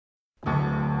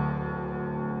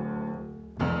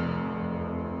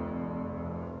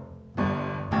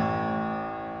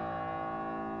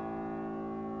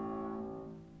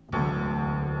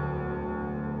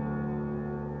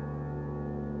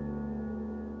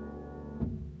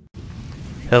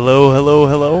Hello, hello,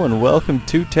 hello, and welcome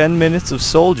to 10 Minutes of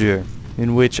Soldier,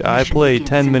 in which I play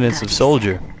 10 minutes of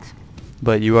Soldier.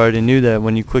 But you already knew that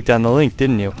when you clicked on the link,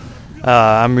 didn't you?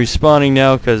 I'm respawning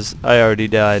now because I already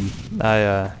died.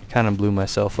 I kind of blew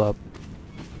myself up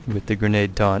with the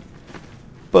grenade taunt.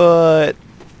 But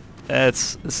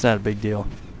it's not a big deal.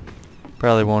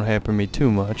 Probably won't hamper me too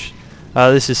much.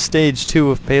 This is stage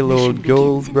 2 of Payload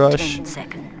Gold Rush.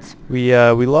 We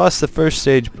lost the first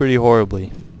stage pretty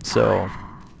horribly, so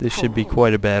this should be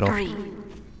quite a battle.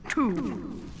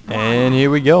 And here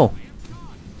we go.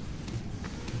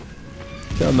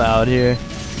 Come out here.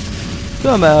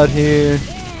 Come out here.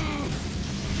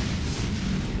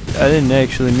 I didn't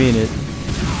actually mean it.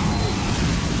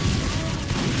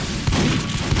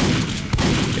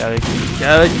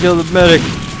 Gotta kill the medic.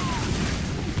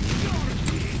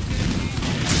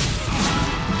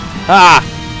 Ah!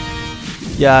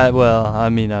 Yeah, well, I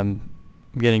mean, I'm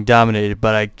getting dominated,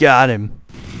 but I got him.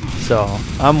 So,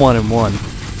 I'm 1-1.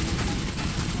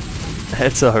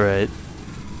 That's alright.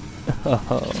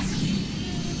 Oh.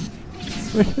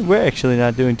 We're actually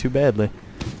not doing too badly.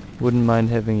 Wouldn't mind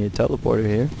having a teleporter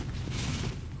here,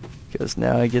 because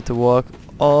now I get to walk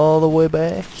all the way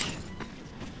back.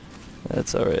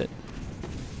 That's alright.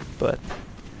 But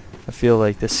I feel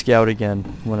like the scout again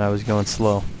when I was going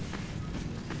slow.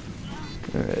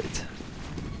 Alright.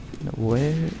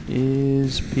 Where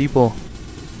is people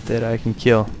that I can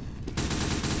kill?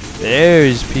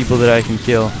 There's people that I can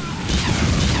kill.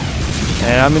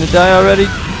 And I'm gonna die already.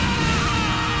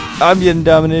 I'm getting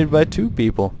dominated by 2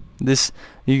 people. This,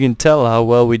 you can tell how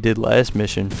well we did last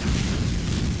mission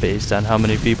based on how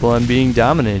many people I'm being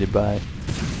dominated by.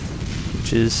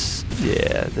 Which is,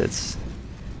 yeah, it's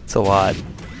a lot.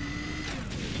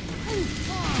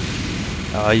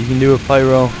 Oh, you can do a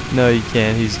pyro. No, you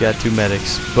can't. He's got 2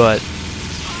 medics. But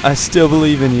I still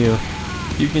believe in you.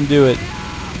 You can do it.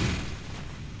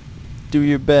 Do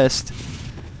your best.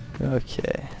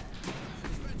 Okay.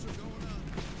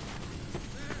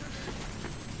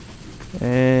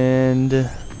 And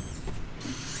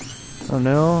oh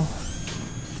no.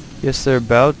 Guess they're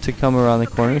about to come around the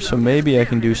corner, so maybe I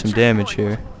can do some damage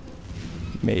here.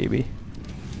 Maybe.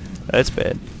 That's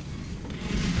bad.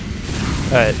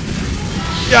 Alright.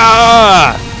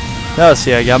 Yeah! Now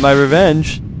see, I got my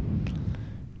revenge.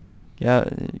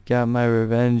 Got my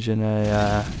revenge, and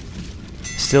I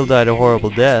still died a horrible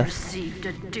death.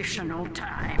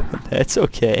 That's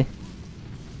okay.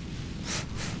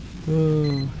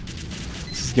 Oh,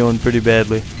 this is going pretty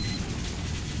badly.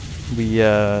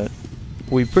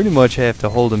 We pretty much have to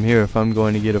hold him here if I'm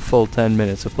going to get a full 10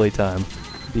 minutes of playtime,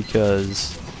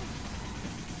 because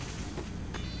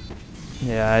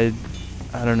yeah,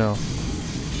 I don't know.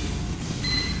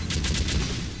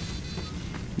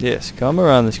 Yes, come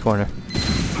around this corner.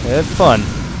 Have fun.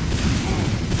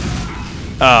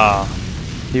 Ah,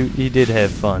 he did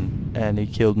have fun, and he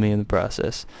killed me in the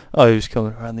process. Oh, he was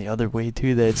coming around the other way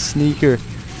too, that sneaker.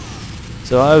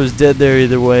 So I was dead there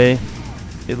either way,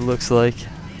 it looks like.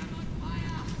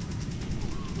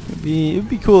 It'd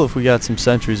be cool if we got some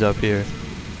sentries up here,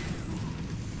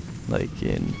 like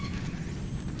in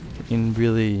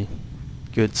really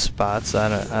good spots.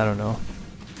 I don't know.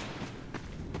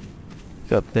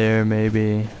 Up there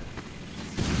maybe.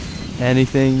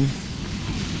 Anything.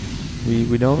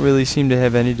 We don't really seem to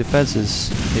have any defenses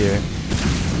here,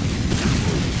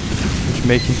 which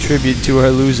may contribute to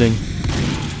our losing.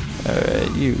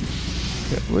 Alright, you.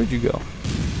 Where'd you go?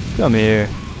 Come here.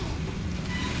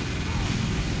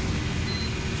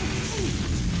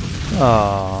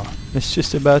 Aw, it's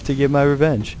just about to get my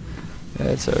revenge.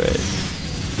 That's alright.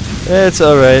 That's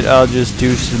alright, I'll just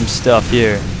do some stuff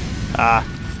here. Ah.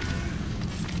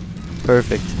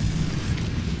 Perfect.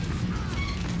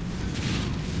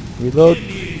 Reload.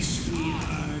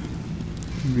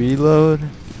 Reload.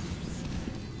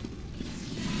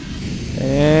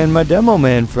 And my demo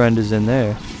man friend is in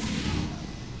there.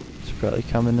 He's probably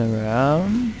coming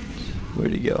around.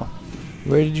 Where'd he go?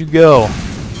 Where did you go?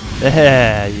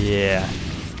 Yeah.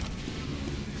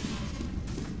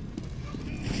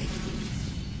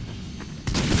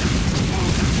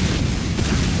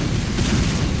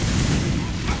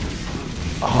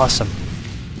 Awesome.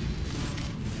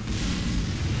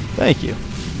 Thank you.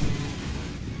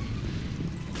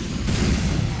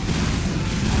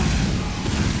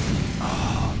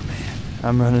 Oh man,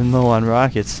 I'm running low on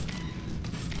rockets.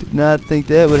 Did not think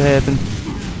that would happen.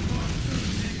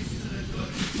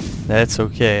 That's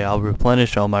okay. I'll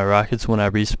replenish all my rockets when I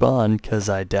respawn, 'cause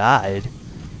I died.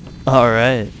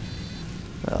 Alright.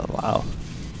 Oh wow.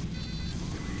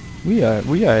 We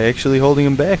are actually holding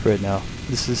him back right now.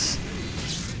 This is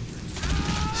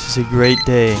a great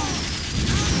day.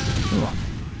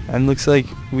 And looks like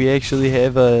we actually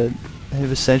have a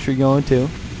sentry going too.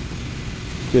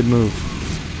 Good move.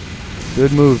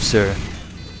 Good move, sir.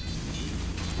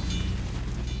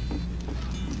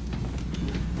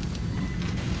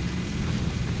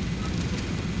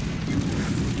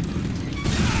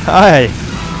 Hi!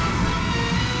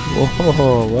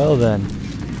 Whoa, well then.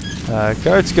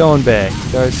 Cart's going back.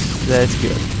 Cart's, that's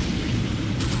good.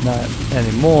 Not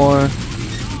anymore,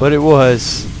 but it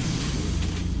was.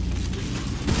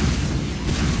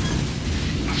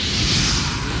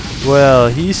 Well,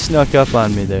 he snuck up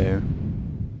on me there.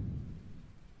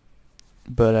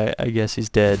 But I guess he's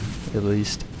dead, at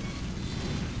least.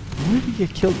 Who did he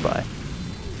get killed by?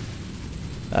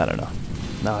 I don't know.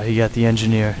 No, he got the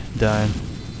engineer. Darn.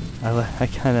 I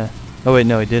kinda... Oh wait,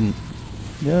 no he didn't.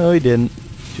 No he didn't.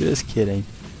 Just kidding.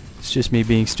 It's just me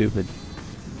being stupid.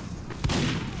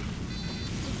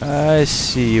 I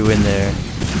see you in there.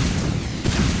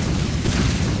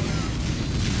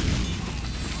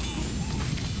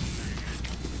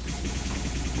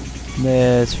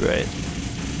 That's right.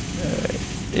 Alright.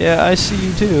 Yeah, I see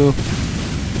you too.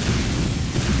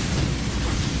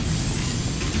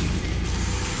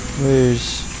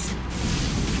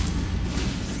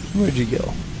 Where'd you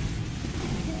go?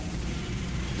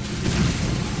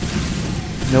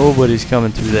 Nobody's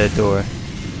coming through that door.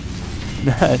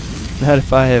 Not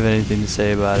if I have anything to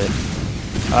say about it.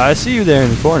 I see you there in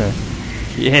the corner.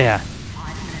 Yeah.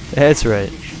 That's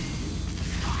right.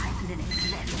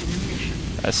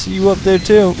 I see you up there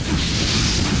too.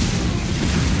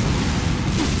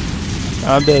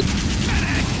 I'm dead.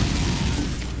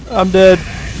 I'm dead.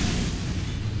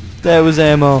 That was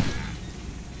ammo.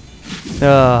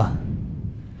 Ah.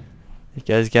 You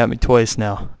guys got me twice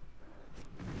now.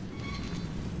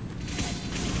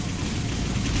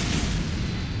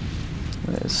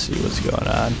 Let's see what's going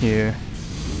on here.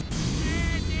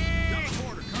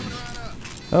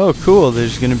 Oh cool,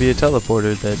 there's gonna be a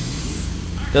teleporter that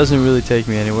doesn't really take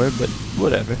me anywhere, but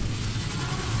whatever.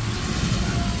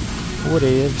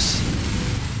 Whatevs.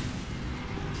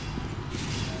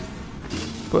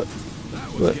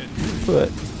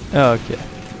 But oh, okay.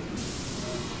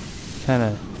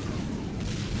 Kinda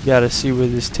gotta see where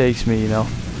this takes me, you know.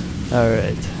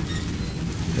 Alright.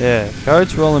 Yeah,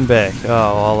 cart's rolling back. Oh,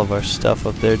 all of our stuff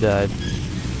up there died.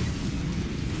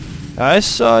 I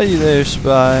saw you there,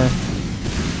 spy.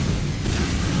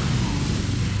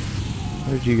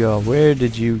 Where'd you go? Where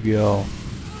did you go?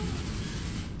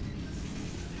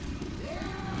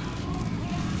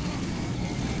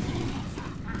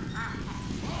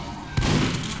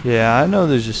 Yeah, I know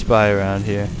there's a spy around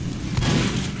here.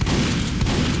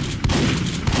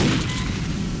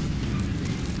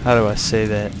 How do I say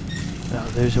that? No,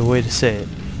 there's a way to say it.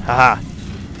 Haha!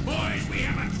 Boys, we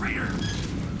have a traitor!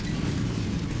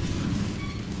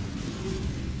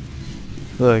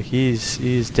 Look,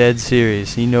 he's dead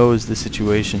serious. He knows the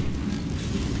situation.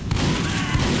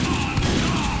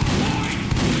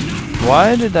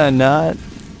 Why did I not?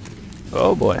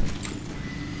 Oh boy.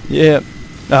 Yep.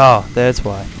 Oh, that's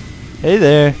why. Hey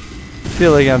there. I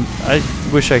feel like I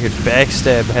wish I could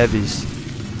backstab heavies.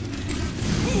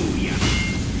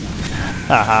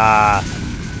 Haha.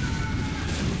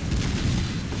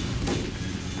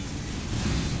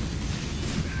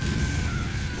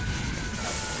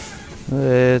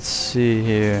 Let's see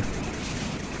here.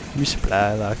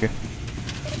 Resupply locker.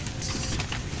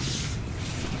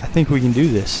 I think we can do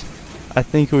this. I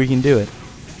think we can do it.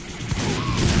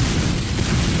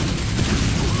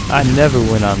 I never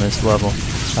win on this level.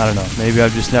 I don't know. Maybe I'm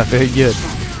just not very good.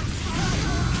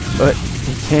 But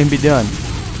it can be done.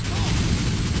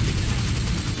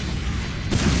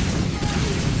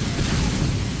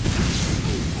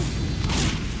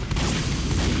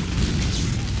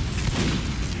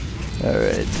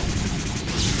 Alright.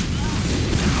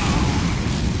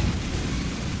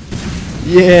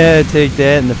 Yeah, take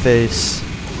that in the face.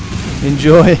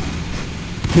 Enjoy.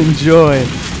 Enjoy.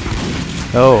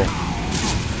 Oh.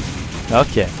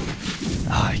 Okay.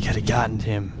 Oh, I could have gotten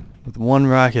him. With one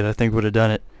rocket, I think would have done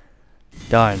it.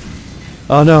 Darn.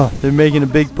 Oh no, they're making a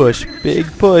big push. Big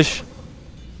push.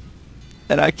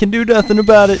 And I can do nothing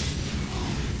about it.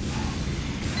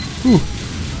 Whew.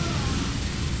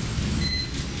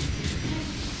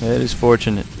 That is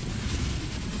fortunate.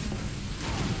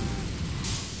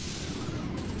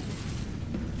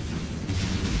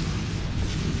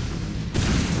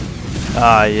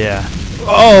 Ah, yeah.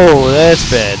 Oh, that's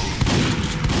bad.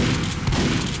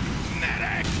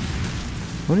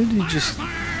 What did he just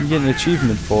get an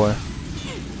achievement for?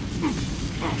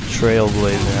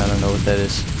 Trailblazer, I don't know what that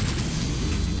is.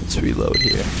 Let's reload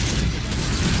here.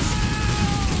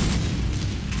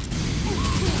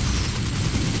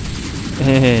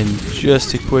 And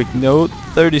just a quick note,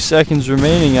 30 seconds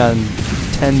remaining on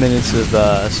 10 minutes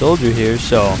of Soldier here,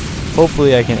 so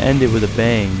hopefully I can end it with a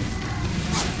bang.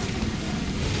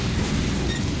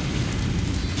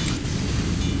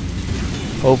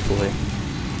 Hopefully.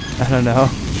 I don't know.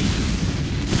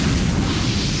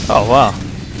 Oh wow,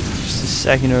 just a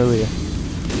second earlier.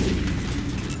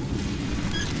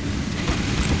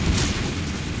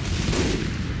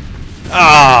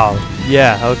 Oh,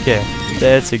 yeah, okay.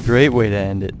 That's a great way to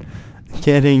end it.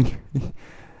 Getting...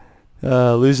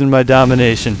 losing my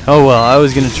domination. Oh well, I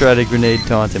was going to try to grenade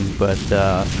taunt him, but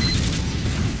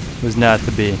was not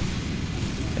to be.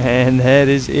 And that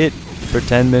is it for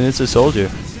 10 minutes of Soldier.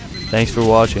 Thanks for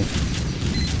watching.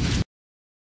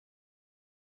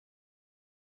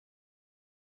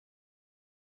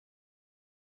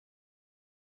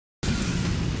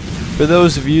 For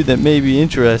those of you that may be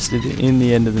interested in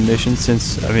the end of the mission,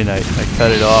 since, I mean, I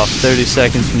cut it off 30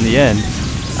 seconds from the end,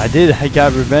 I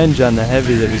got revenge on the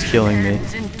heavy that was killing me.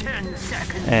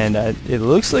 And it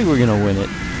looks like we're going to win it.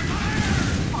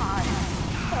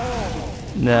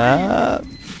 Nah, I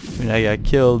mean, I got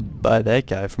killed by that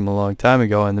guy from a long time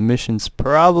ago, and the mission's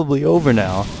probably over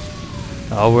now.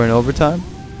 Oh, we're in overtime?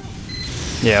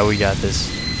 Yeah, we got this.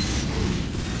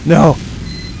 No!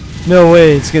 No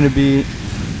way it's going to be...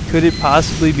 Could it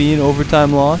possibly be an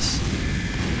overtime loss?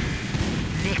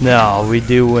 No, we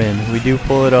do win. We do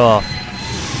pull it off.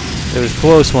 It was a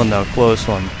close one though, close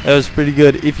one. That was pretty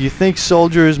good. If you think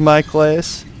Soldier is my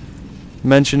class,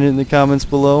 mention it in the comments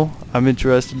below. I'm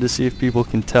interested to see if people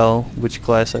can tell which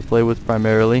class I play with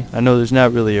primarily. I know there's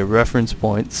not really a reference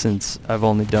point since I've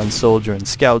only done Soldier and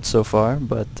Scout so far,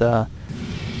 but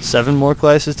 7 more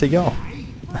classes to go.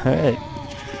 Alright.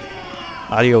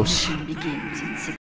 Adios.